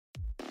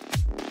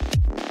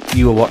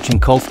You are watching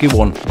Kolsky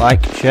One.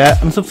 Like, share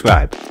and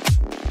subscribe.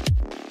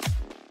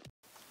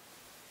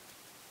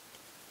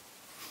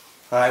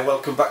 Hi,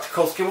 welcome back to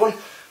Kolsky One.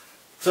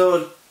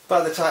 So, by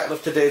the title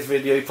of today's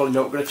video, you probably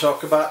know what we're going to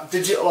talk about.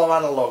 Digital or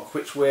analog,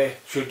 which way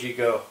should you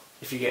go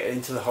if you get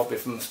into the hobby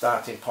from the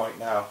starting point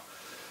now?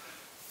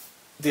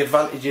 The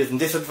advantages and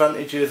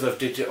disadvantages of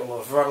digital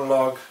over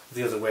analog,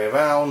 the other way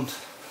around,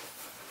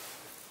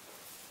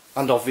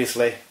 and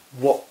obviously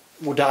what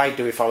would I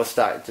do if I was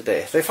starting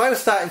today. So if I was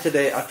starting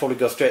today, I'd probably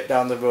go straight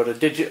down the road of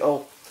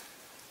digital,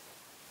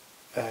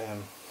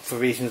 for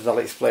reasons I'll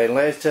explain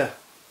later,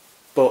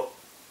 but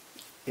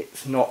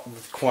it's not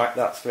quite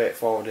that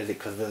straightforward, is it?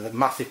 Because there's a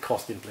massive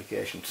cost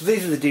implication. So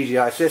these are the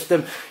DJI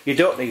system. You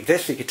don't need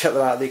this, you can take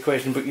them out of the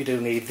equation, but you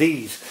do need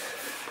these.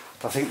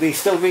 I think these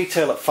still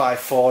retail at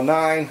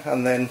 $549,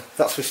 and then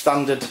that's with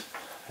standard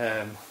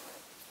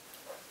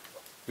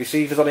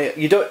receivers on it.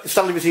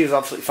 Standard receivers are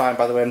absolutely fine,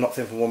 by the way. I'm not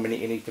saying for 1 minute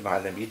you need to buy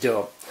them, you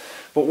don't.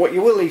 But what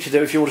you will need to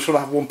do if you just want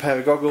to have one pair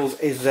of goggles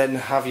is then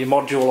have your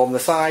module on the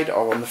side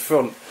or on the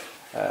front.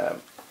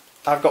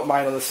 I've got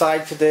mine on the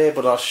side today,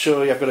 but I'll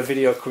show you, I've got a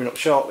video coming up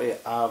shortly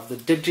of the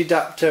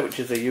Digidaptor, which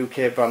is a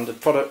UK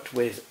branded product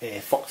with a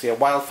Foxeer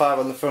Wildfire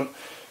on the front.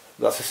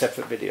 That's a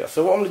separate video.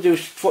 So what I'm going to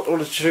do, what I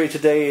want to show you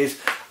today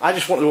is, I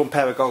just wanted one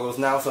pair of goggles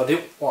now, so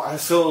I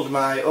sold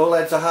my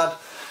OLEDs I had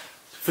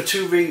for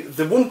two reasons.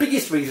 The one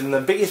biggest reason, the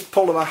biggest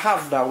problem I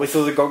have now with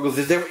other goggles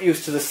is they're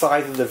used to the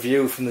size of the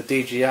view from the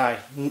DJI.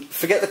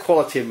 Forget the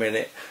quality a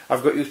minute,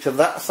 I've got used to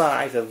that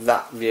size of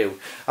that view.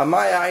 And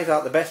my eyes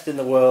aren't the best in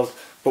the world,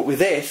 but with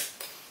this,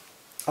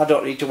 I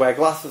don't need to wear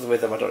glasses with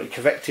them, I don't need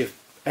corrective,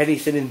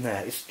 anything in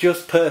there. It's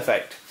just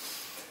perfect.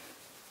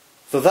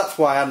 So that's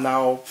why I'm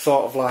now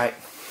sort of like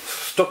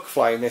stuck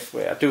flying this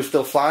way. I do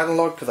still fly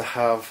analog because I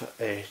have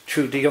a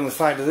True D on the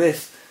side of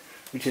this,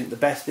 which isn't the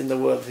best in the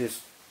world.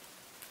 It's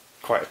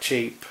quite a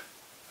cheap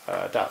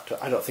adapter.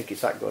 I don't think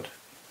it's that good.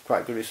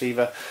 Quite a good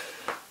receiver.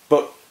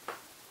 But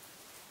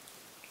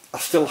I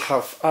still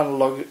have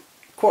analog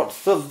quads.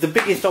 So the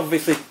biggest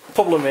obviously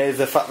problem is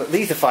the fact that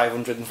these are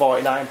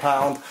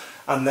 £549,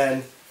 and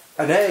then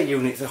an air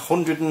unit's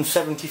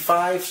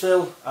 $175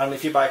 still, and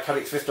if you buy a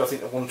Caddx Vista I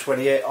think they're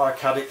 $128, or a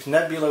Caddx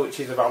Nebula which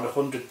is around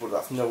 $100, but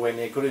that's nowhere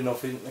near good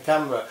enough in the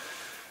camera.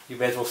 You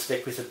may as well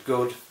stick with a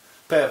good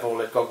pair of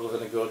OLED goggles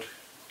and a good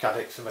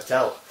Caddx and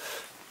Mattel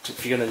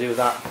if you're going to do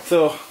that.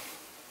 So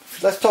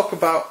let's talk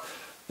about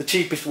the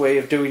cheapest way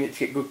of doing it to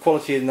get good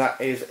quality, and that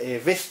is a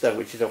Vista,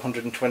 which is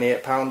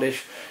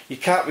 £128-ish. You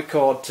can't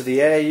record to the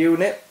air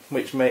unit,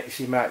 which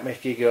might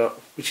make you go,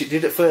 which it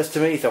did at first to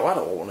me, so I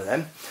don't want one of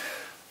them.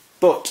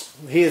 But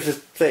here's the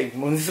thing,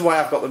 and this is why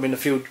I've got them in a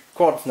few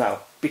quads now,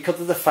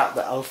 because of the fact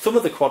that some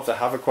of the quads I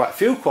have, or quite a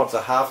few quads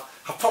I have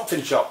props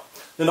in shot.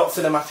 They're not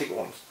cinematic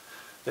ones,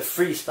 they're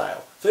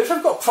freestyle. So if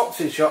I've got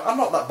props in shot, I'm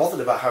not that bothered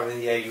about having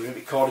the air unit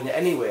recording it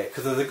anyway,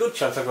 because there's a good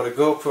chance I've got a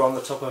GoPro on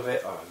the top of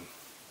it, or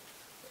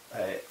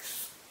a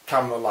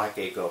camera like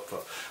a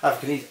GoPro.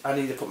 I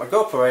need to put my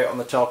GoPro 8 on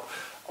the top,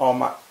 or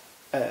my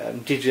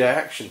DJI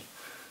Action.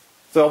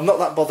 So I'm not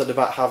that bothered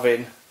about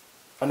having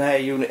an air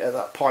unit at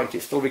that point.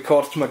 It still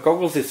records to my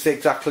goggles, it's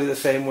exactly the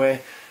same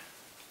way,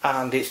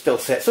 and it still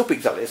sets up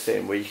exactly the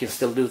same way. You can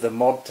still do the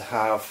mod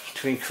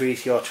to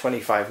increase your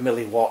 25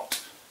 milliwatt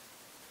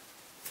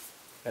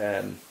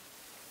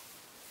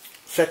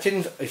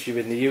settings. If you're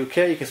in the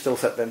UK, you can still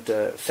set them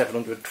to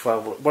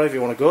 712, whatever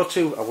you want to go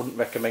to. I wouldn't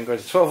recommend going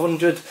to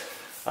 1200.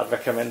 I'd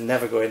recommend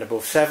never going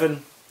above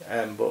 7,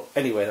 but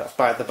anyway, that's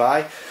by the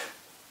by.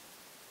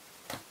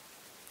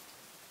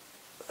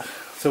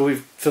 So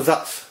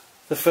that's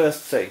the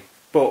first thing.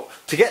 But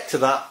to get to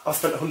that, I've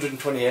spent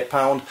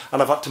 £128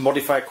 and I've had to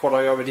modify a quad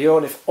I already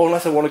own,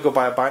 unless I want to go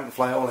buy a bike and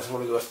fly, unless I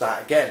want to go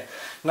start again.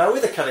 Now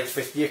with the Caddx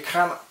Vista you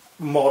can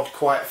mod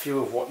quite a few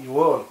of what you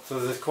own, so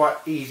there's quite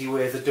easy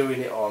ways of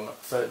doing it on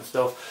certain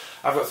stuff.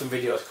 I've got some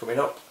videos coming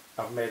up.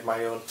 I've made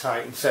my own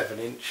Titan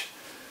 7-inch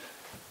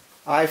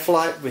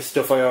iFlight with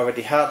stuff I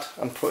already had,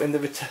 and putting the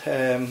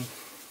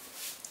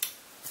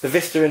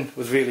Vista in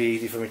was really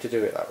easy for me to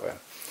do it that way.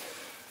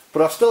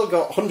 But I've still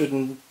got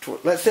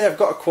let's say I've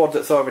got a quad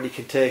that's already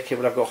can take it,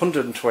 but I've got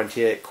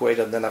 128 quid,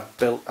 and then I've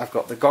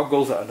got the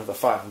goggles at another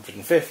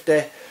 550,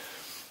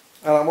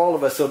 and I'm all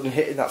of a sudden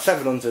hitting that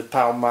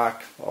 £700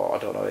 mark, or I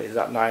don't know, is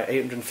that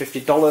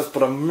 $850,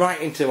 but I'm right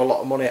into a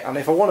lot of money. And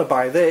if I want to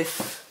buy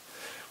this,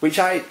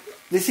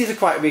 this is a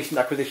quite recent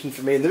acquisition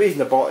for me, and the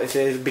reason I bought this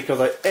is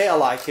because I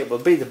like it,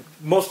 but B, the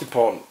most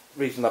important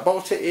reason I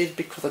bought it is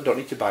because I don't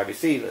need to buy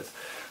receivers.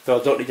 So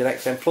I don't need an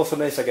XM Plus on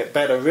this, I get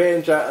better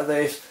range out of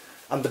this.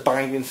 And the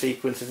binding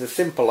sequence is as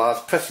simple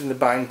as pressing the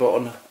bind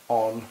button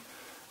on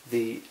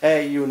the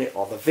air unit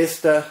or the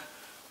Vista,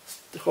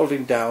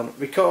 holding down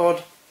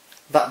record,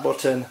 that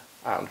button,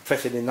 and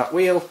pressing in that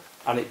wheel,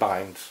 and it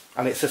binds.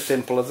 And it's as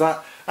simple as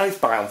that, and it's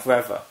bound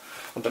forever.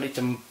 I don't need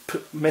to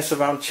mess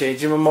around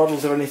changing my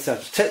models or anything. I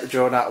just take the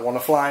drone out, I want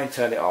to fly, and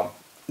turn it on.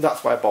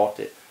 That's why I bought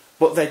it.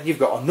 But then you've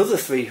got another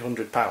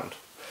 £300.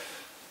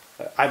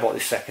 I bought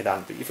this second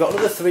hand, but you've got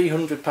another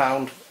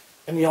 £300,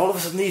 and all of a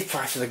sudden these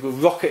prices are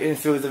rocketing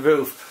through the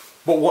roof.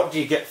 But what do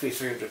you get for your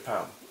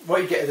 £300?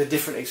 What you get is a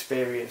different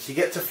experience. You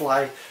get to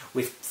fly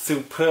with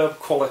superb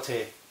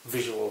quality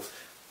visuals.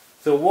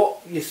 So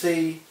what you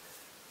see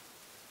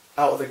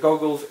out of the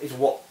goggles is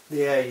what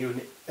the air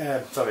unit,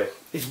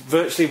 is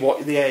virtually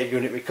what the air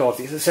unit records.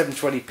 It's a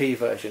 720p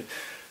version.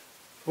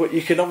 But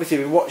you can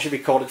obviously watch your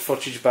recorded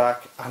footage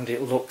back and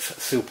it looks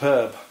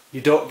superb.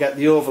 You don't get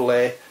the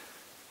overlay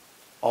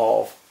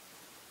of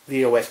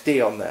the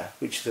OSD on there,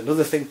 which is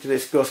another thing to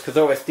discuss, because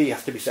OSD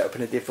has to be set up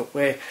in a different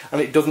way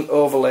and it doesn't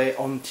overlay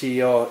onto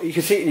your, you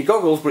can see it in your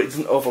goggles but it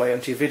doesn't overlay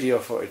onto your video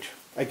footage.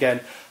 Again,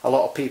 a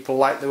lot of people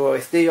like the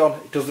OSD on,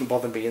 it doesn't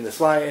bother me in the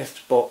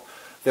slightest, but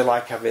they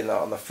like having that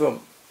on the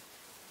front.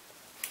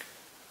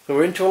 So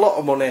we're into a lot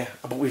of money,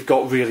 but we've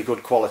got really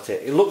good quality.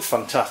 It looks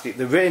fantastic,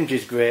 the range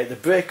is great, the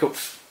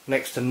breakup's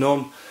next to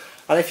none,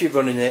 and if you're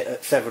running it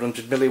at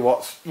 700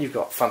 milliwatts, you've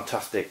got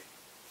fantastic.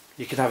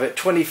 You can have it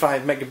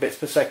 25 megabits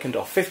per second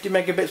or 50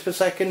 megabits per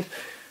second.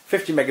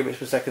 50 megabits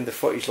per second, the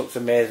footage looks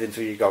amazing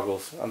through your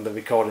goggles, and the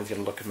recording's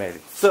going to look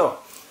amazing. So,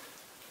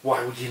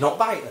 why would you not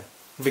buy it then?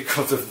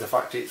 Because of the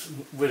fact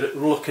we're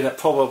looking at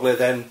probably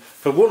then,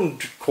 for one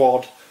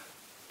quad,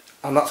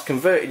 and that's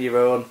converting your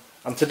own,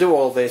 and to do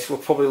all this we're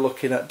probably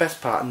looking at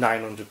best part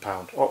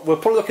 £900, or we're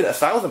probably looking at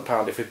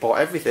 £1,000 if we bought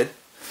everything.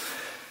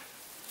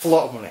 It's a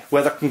lot of money.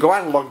 Whether I can go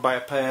analog, buy a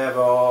pair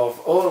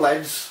of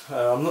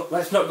OLEDs,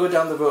 let's not go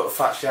down the road of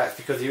fat shacks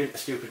because you're into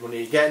stupid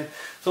money again.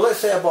 So let's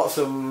say I bought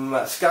some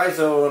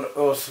Skyzone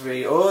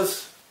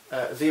 03Os,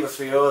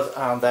 03Os,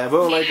 and they're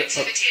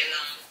OLED,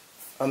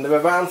 and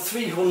they're around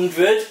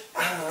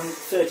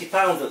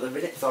 £330 at the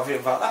minute. Sorry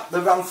about that.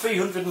 They're around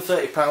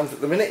 £330 at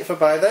the minute if I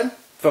buy them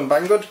from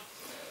Banggood.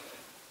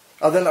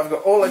 And then I've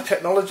got OLED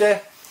technology,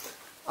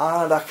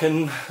 and I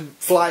can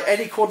fly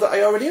any quad that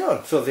I already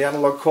own. So the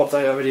analog quads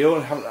I already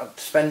own, haven't had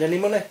to spend any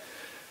money.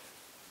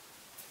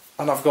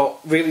 And I've got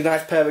really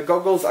nice pair of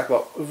goggles, I've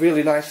got a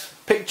really nice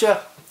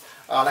picture,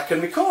 and I can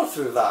record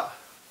through that.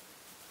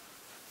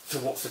 So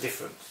what's the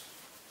difference?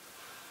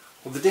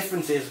 Well, the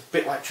difference is a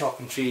bit like chalk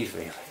and cheese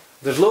really.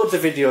 There's loads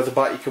of videos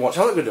about you can watch.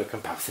 I'm not going to do a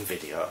comparison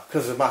video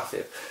because they're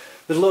massive.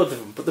 There's loads of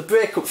them, but the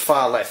breakup's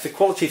far less, the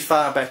quality's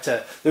far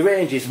better, the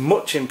range is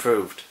much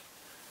improved.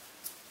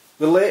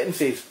 The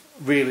latency's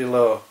really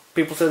low.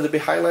 People say there'd be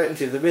high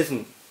latency, there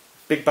isn't.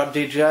 Big Bad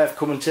DJI have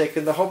come and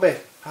taken the hobby.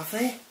 Have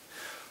they?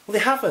 Well, they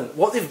haven't.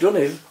 What they've done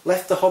is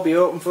left the hobby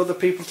open for other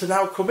people to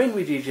now come in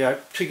with DJI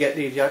to get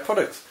DJI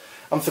products.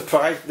 I'm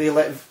surprised they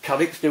let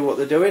Caddx do what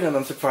they're doing, and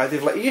I'm surprised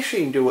they've let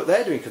Yashin do what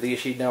they're doing, because the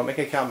Yashin now make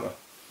a camera.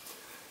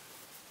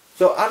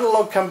 So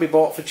analog can be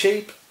bought for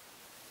cheap,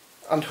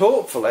 and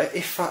hopefully,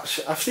 if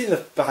I've seen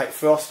the Bike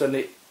Frost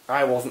and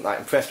I wasn't that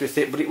impressed with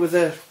it, but it was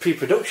a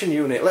pre-production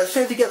unit. Let's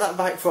say they get that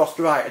Bike Frost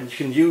right and you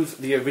can use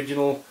the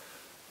original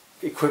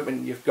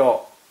equipment you've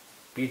got,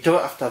 but you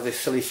don't have to have this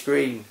silly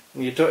screen,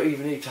 and you don't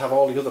even need to have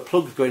all the other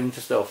plugs going into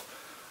stuff.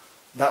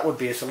 That would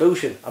be a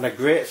solution, and a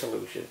great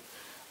solution.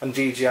 And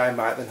DJI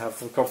might then have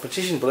some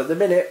competition, but at the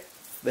minute,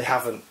 they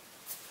haven't.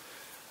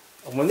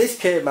 And when this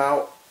came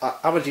out,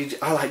 I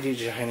like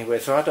DJI anyway,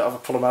 so I don't have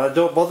a problem. I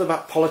don't bother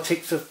about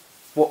politics of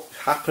what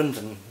happened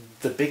and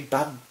the big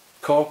bad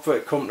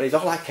corporate companies.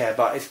 All I care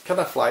about is, can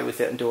I fly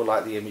with it and do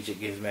like the image it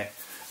gives me?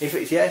 If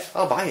it's yes,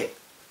 I'll buy it.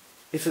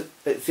 It's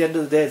the end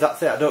of the day,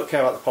 that's it. I don't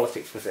care about the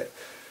politics with it.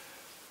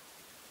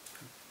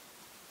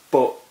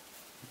 But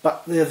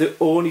they're the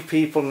only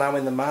people now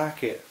in the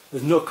market.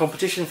 There's no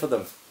competition for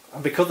them,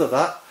 and because of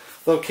that,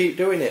 they'll keep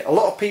doing it. A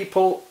lot of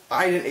people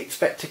I didn't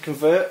expect to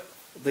convert,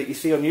 that you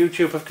see on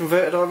YouTube, have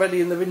converted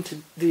already, and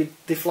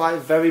they fly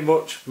very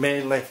much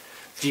mainly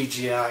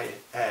DJI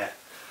Air.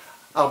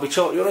 I'll be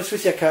totally honest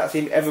with you, I can't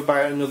see me ever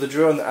buy another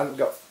drone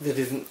that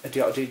isn't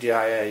got a DJI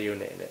Air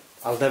unit in it.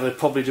 I'll never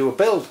probably do a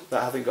build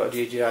that hasn't got a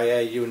DJI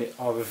Air unit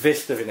or a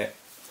Vista in it,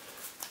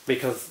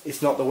 because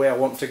it's not the way I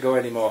want to go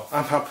anymore.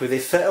 I'm happy with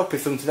this setup.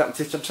 If something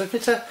happens to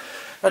transmitter,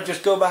 I'd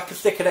just go back and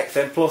stick an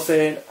XM Plus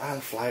in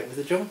and fly it with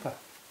a jumper.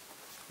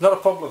 Not a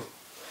problem.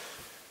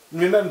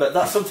 Remember,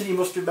 that's something you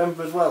must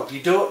remember as well.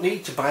 You don't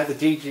need to buy the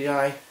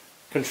DJI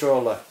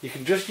controller. You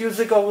can just use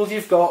the goggles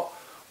you've got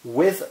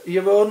with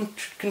your own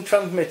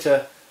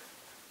transmitter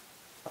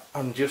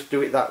and just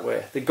do it that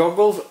way. The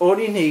goggles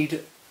only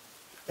need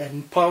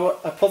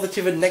a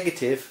positive and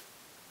negative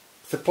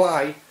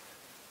supply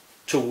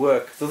to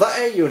work. So that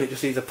air unit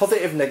just needs a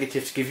positive and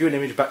negative to give you an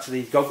image back to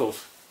these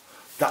goggles.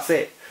 That's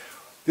it.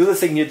 The other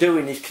thing you're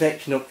doing is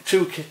connecting up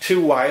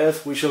two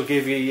wires, which will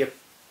give you your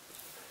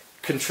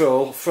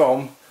control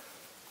from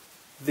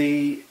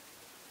the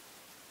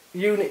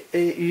unit.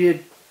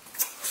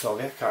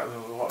 Sorry, I can't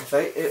remember what to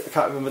say. I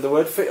can't remember the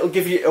word for it. It'll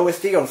give you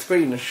OSD on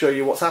screen and show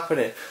you what's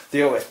happening. The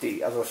OSD,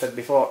 as I said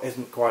before,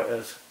 isn't quite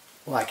as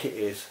like it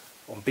is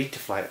on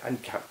Betaflight, and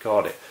you can't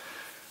record it.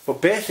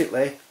 But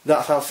basically,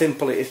 that's how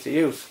simple it is to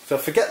use. So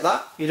forget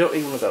that. You don't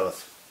need one of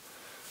those.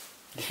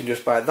 You can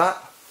just buy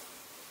that.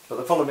 But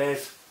the problem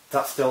is,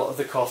 that's still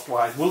the cost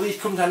wise. Will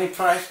these come to any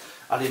price?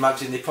 I'd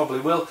imagine they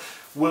probably will.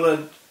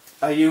 Will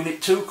a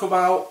Unit 2 come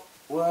out?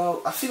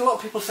 Well, I've seen a lot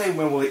of people saying,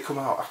 when will it come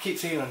out? I keep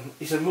seeing them.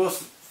 It's the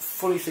most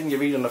funny thing you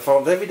read on the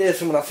forums. Every day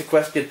someone asks a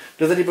question,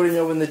 does anybody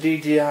know when the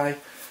DJI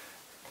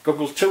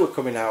Goggles 2 are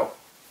coming out?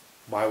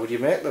 Why would you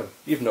make them?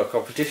 You've no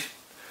competition.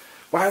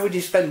 Why would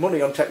you spend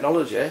money on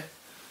technology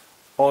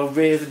or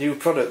raise a new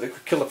product that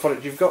could kill a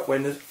product you've got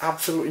when there's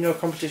absolutely no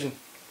competition?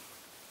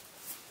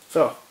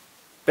 So,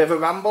 bit of a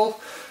ramble,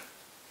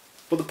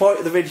 but the point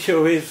of the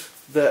video is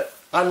that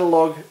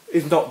analog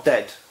is not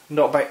dead,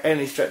 not by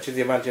any stretch of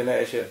the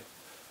imagination,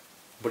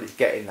 but it's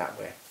getting that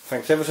way.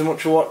 Thanks ever so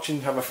much for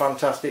watching, have a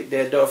fantastic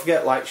day, don't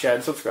forget like, share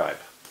and subscribe.